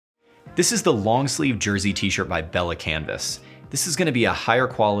This is the long sleeve jersey t-shirt by Bella Canvas. This is gonna be a higher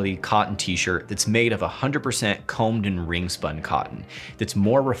quality cotton t-shirt that's made of 100% combed and ring spun cotton, that's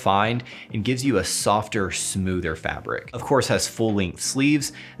more refined and gives you a softer, smoother fabric. Of course, has full length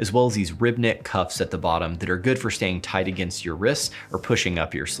sleeves, as well as these rib knit cuffs at the bottom that are good for staying tight against your wrists or pushing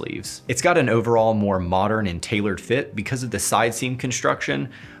up your sleeves. It's got an overall more modern and tailored fit because of the side seam construction,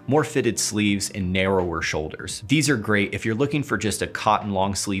 more fitted sleeves and narrower shoulders. These are great if you're looking for just a cotton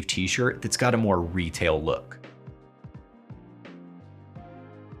long sleeve t-shirt that's got a more retail look.